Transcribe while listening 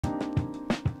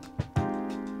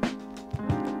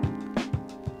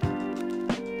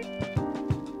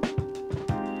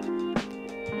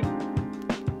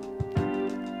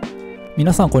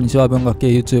皆さんこんにちは。文学系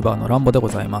YouTuber のランボでご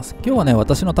ざいます。今日はね、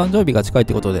私の誕生日が近いっ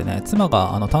てことでね、妻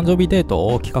が誕生日デート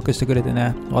を企画してくれて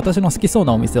ね、私の好きそう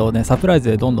なお店をね、サプライズ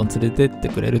でどんどん連れてって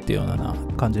くれるっていうような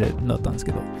感じだったんです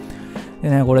けど。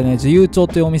でね、これね、自由丁っ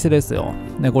ていうお店ですよ。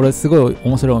ね、これすごい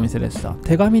面白いお店でした。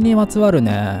手紙にまつわる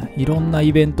ね、いろんな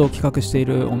イベントを企画してい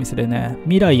るお店でね、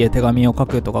未来へ手紙を書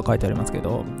くとか書いてありますけ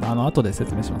ど、後で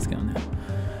説明しますけどね。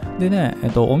でね、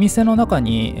お店の中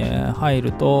に、入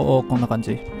ると、こんな感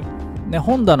じ。ね、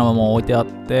本棚も置いてあっ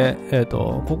て、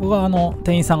ここが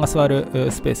店員さんが座る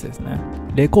スペースですね。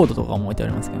レコードとかも置いてあ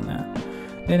りますけどね。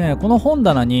でね、この本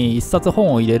棚に一冊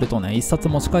本を入れるとね、一冊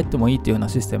持ち帰ってもいいっていうような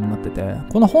システムになってて、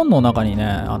この本の中に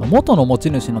ね、元の持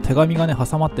ち主の手紙がね、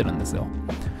挟まってるんですよ。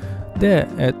で、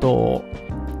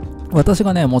私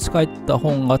がね、持ち帰った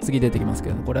本が次出てきますけ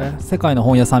ど、これ、世界の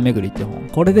本屋さん巡りっていう本。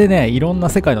これでね、いろんな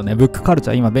世界のね、ブックカルチ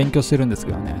ャー今勉強してるんです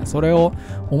けどね、それを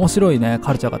面白いね、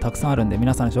カルチャーがたくさんあるんで、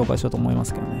皆さんに紹介しようと思いま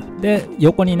すけどね。で、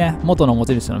横にね、元の持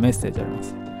ち主のメッセージありま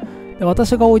す。で、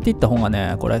私が置いていった本が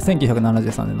ね、これ、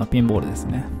1973年のピンボールです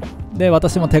ね。で、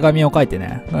私も手紙を書いて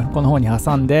ね、この本に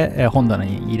挟んで、本棚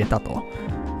に入れたと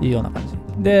いうような感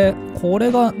じ。で、こ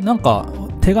れがなんか、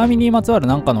手紙にまつわる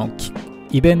なんかの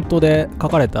イベントで書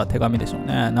かれた手紙でしょう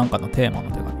ね。なんかのテーマ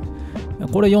の手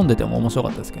紙。これ読んでても面白か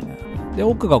ったですけどね。で、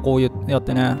奥がこうやっ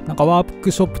てね、なんかワー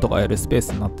クショップとかやるスペー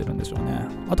スになってるんでしょうね。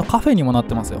あとカフェにもなっ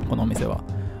てますよ、このお店は。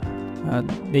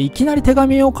で、いきなり手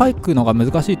紙を書くのが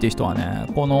難しいっていう人はね、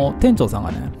この店長さん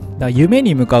がね、だから夢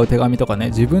に向かう手紙とかね、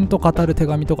自分と語る手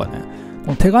紙とかね、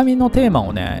この手紙のテーマ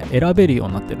をね、選べるよう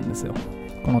になってるんですよ。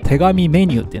この手紙メ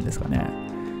ニューっていうんですかね。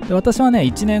で、私はね、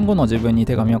1年後の自分に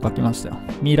手紙を書きましたよ。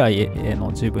未来への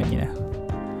自分にね。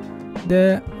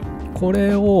で、こ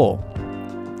れを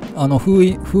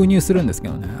封入するんですけ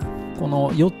どね、こ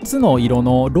の4つの色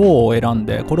のローを選ん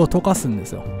で、これを溶かすんで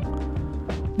すよ。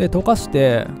で、溶かし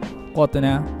て、こうやって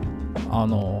ね、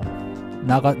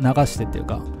流してっていう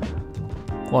か、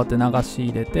こうやって流し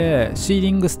入れて、シー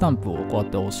リングスタンプをこうやっ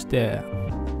て押して、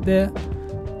で、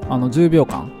10秒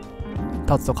間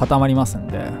経つと固まりますん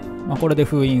で、これで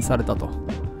封印されたと。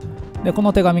で、こ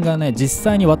の手紙がね、実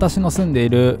際に私の住んでい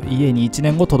る家に1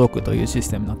年後届くというシス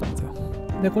テムになってますよ。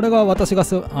で、これが私が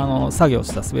作業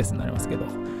したスペースになりますけど、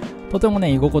とても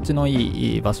ね、居心地の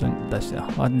いい場所でしたよ。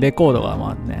レコードが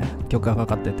ね、曲がか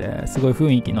かってて、すごい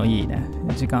雰囲気のいいね、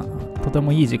とて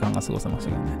もいい時間が過ごせまし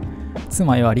たけどね。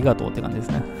妻よありがとうって感じです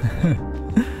ね。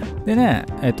でね、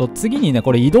次にね、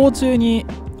これ移動中に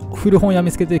古本屋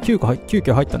見つけて急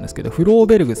遽入ったんですけど、フロー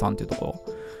ベルグさんっていうところ。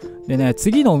でね、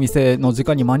次のお店の時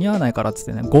間に間に合わないからっつっ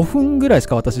てね、5分ぐらいし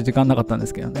か私時間なかったんで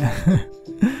すけどね。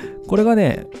これが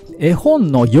ね、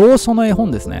洋書の絵本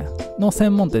ですね、の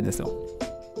専門店ですよ。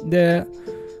で、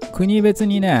国別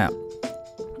にね、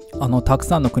たく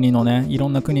さんの国のね、いろ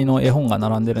んな国の絵本が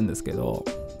並んでるんですけど、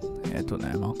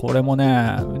これも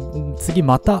ね、次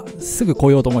またすぐ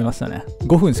来ようと思いましたね。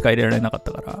5分しか入れられなかっ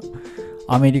たから。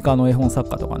アメリカの絵本作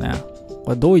家とかね、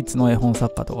これドイツの絵本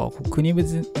作家とか、国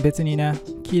別にね、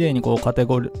綺麗にこうカテ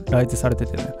ゴライズされて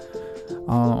てね、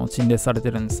陳列され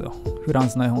てるんですよ。フラン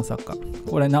スの絵本作家。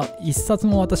これ一冊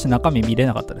も私中身見れ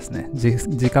なかったですね。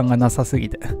時間がなさすぎ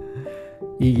て。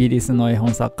イギリスの絵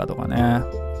本作家とかね。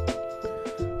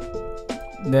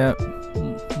で、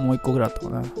もう一個ぐらいあったか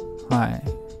な。はい。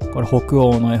これ北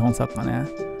欧の絵本作家ね。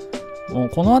もう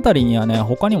この辺りにはね、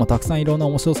他にもたくさんいろんな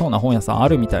面白そうな本屋さんあ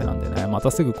るみたいなんでね、また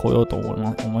すぐ来ようと思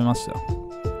いましたよ。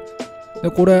で、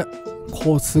これ、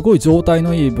すごい状態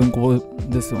のいい文庫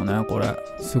ですよね、これ。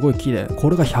すごい綺麗。こ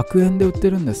れが100円で売って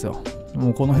るんですよ。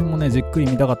もうこの辺もね、じっく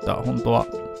り見たかった、本当は。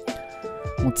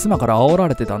もう妻から煽ら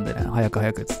れてたんでね、早く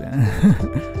っつってね。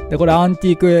で、これアンテ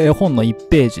ィーク絵本の1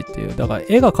ページっていう、だから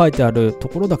絵が描いてあると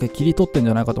ころだけ切り取ってん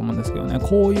じゃないかと思うんですけどね、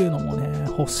こういうのもね、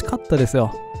欲しかったです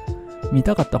よ。見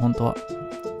たかった、本当は。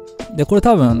で、これ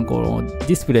多分、このデ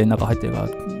ィスプレイの中入ってるから、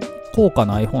高価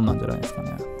な絵本なんじゃないですか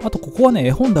ね。あと、ここはね、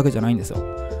絵本だけじゃないんですよ。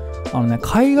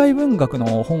海外文学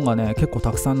の本がね、結構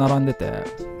たくさん並んでて、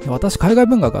私、海外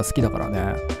文学が好きだから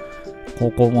ね、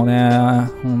ここもね、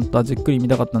本当はじっくり見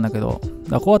たかったんだけど、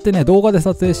こうやってね、動画で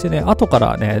撮影してね、後か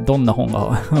らね、どんな本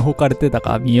が置かれてた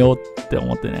か見ようって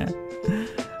思ってね、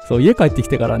そう、家帰ってき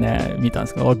てからね、見たんで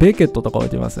すけど、ベケットとか置い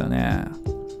てますよね。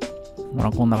ほ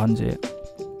ら、こんな感じ。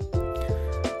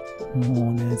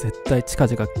もうね、絶対近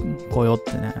々来ようっ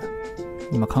てね、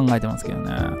今考えてますけど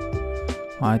ね。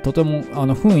はい、とても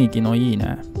雰囲気のいい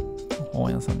ね、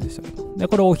本屋さんでしたけど。で、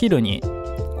これお昼に、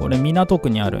これ港区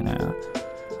にあるね、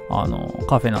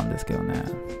カフェなんですけどね。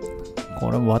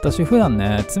これ私普段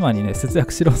ね、妻にね、節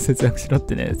約しろっ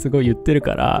てね、すごい言ってる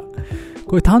から、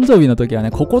こういう誕生日の時は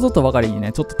ね、ここぞとばかりに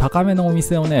ね、ちょっと高めのお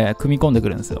店をね、組み込んでく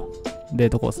るんですよ。デー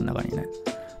トコースの中にね。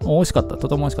美味しかった。と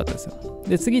ても美味しかったですよ。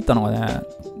で、次行ったのがね、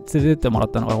連れてってもらっ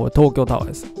たのがこれ東京タワー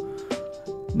です。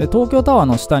で、東京タワー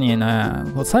の下にね、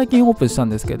最近オープンしたん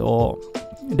ですけど、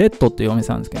REDっていうお店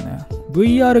なんですけどね、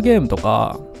VR ゲームと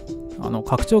か、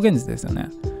拡張現実ですよね。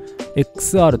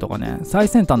XR とかね、最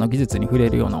先端の技術に触れ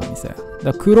るようなお店。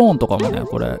クローンとかもね、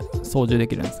これ操縦で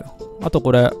きるんですよ。あと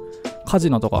これ、カジ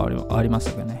ノとかありまし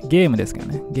たけどね、ゲームですけど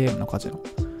ね、ゲームのカジノ。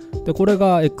で、これ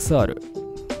が XR。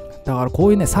だからこ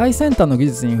ういうね、最先端の技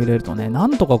術に触れるとね、な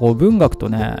んとかこう文学と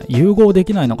ね、融合で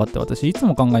きないのかって私いつ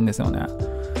も考えるんですよね。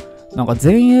なんか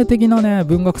前衛的なね、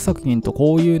文学作品と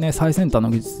こういうね、最先端の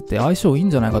技術って相性いいん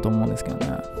じゃないかと思うんですけど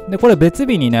ね。で、これ別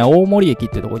日にね、大森駅っ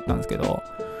てとこ行ったんですけど、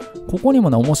ここにも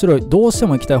ね、面白い、どうして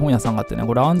も行きたい本屋さんがあってね、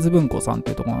これ、あんず文庫さんっ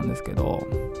ていうとこなんですけど、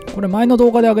これ前の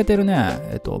動画で上げてるね、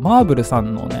マーブルさ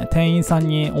んのね、店員さん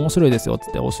に面白いですよっ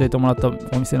て教えてもらった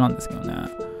お店なんですけどね、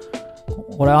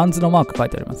これ、あんずのマーク書い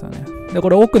てありますよね。で、こ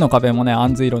れ、奥の壁もね、あ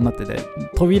んず色になってて、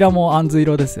扉もあんず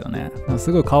色ですよね。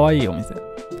すごい可愛いお店。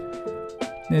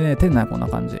でね、店内こんな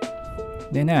感じ。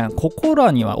でね、ここ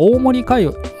らには、大森海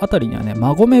あたりにはね、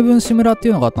馬込文士村って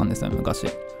いうのがあったんですよ、昔。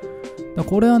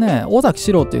これはね、尾崎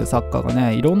史郎っていう作家が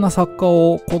ね、いろんな作家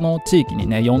をこの地域に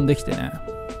ね、呼んできてね、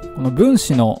この文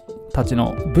士のたち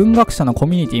の文学者のコ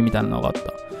ミュニティみたいなのがあった。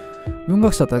文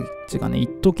学者たちがね、一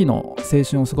時の青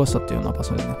春を過ごしたっていうような場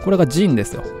所でね、これがZINEで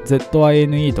すよ。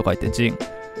ZINE と書いてZINE。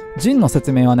ZINEの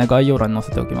説明はね、概要欄に載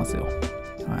せておきますよ。は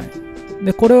い。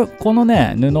で、この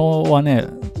ね、布はね、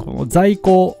この在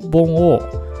庫本をこ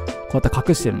うやって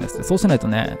隠してるんです。そうしないと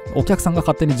ね、お客さんが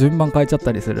勝手に順番変えちゃっ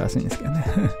たりするらしいんですけどね。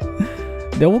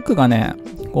で、奥がね、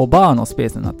こうバーのスペー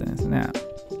スになってるんですね。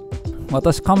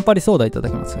私、カンパリソーダいただ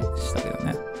きましたけど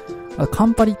ね。カ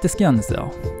ンパリって好きなんです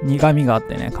よ。苦味があっ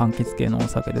てね、柑橘系のお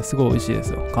酒ですごい美味しいで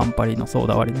すよ。カンパリのソー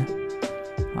ダ割りね。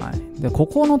はい。で、こ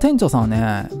この店長さんは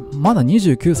ね、まだ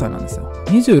29歳なんですよ。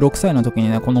26歳の時に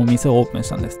ね、このお店をオープンし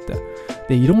たんですって。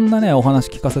で、いろんなね、お話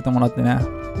聞かせてもらってね。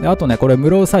で、あとね、これ、室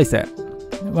生再生。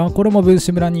これも文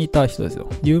士村にいた人ですよ。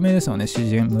有名ですよね、詩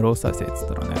人室生再生って言っ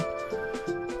たらね。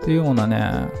っていうような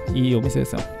ね、いいお店で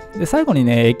すよ。で、最後に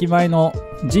ね、駅前の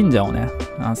神社をね、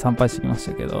参拝してきまし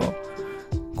たけど、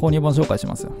購入本紹介し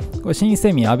ますよ。これ、新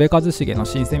セミヤ、安倍一茂の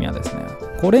新セミヤですね。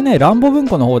これね、ランボ文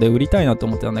庫の方で売りたいなと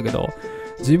思ってたんだけど、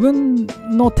自分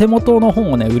の手元の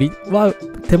本をね、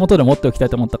手元で持っておきたい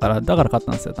と思ったから、だから買っ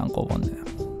たんですよ、単行本で。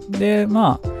で、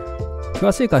まあ、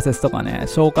詳しい解説とかね、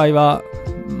紹介は、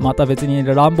また別に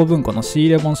ランボ文庫の仕入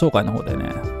れ本紹介の方でね、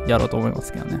やろうと思いま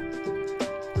すけどね。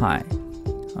はい。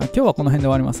今日はこの辺で終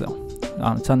わりますよ。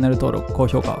チャンネル登録、高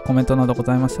評価、コメントなどご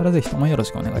ざいましたら、ぜひともよろ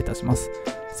しくお願いいたします。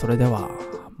それでは、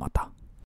また。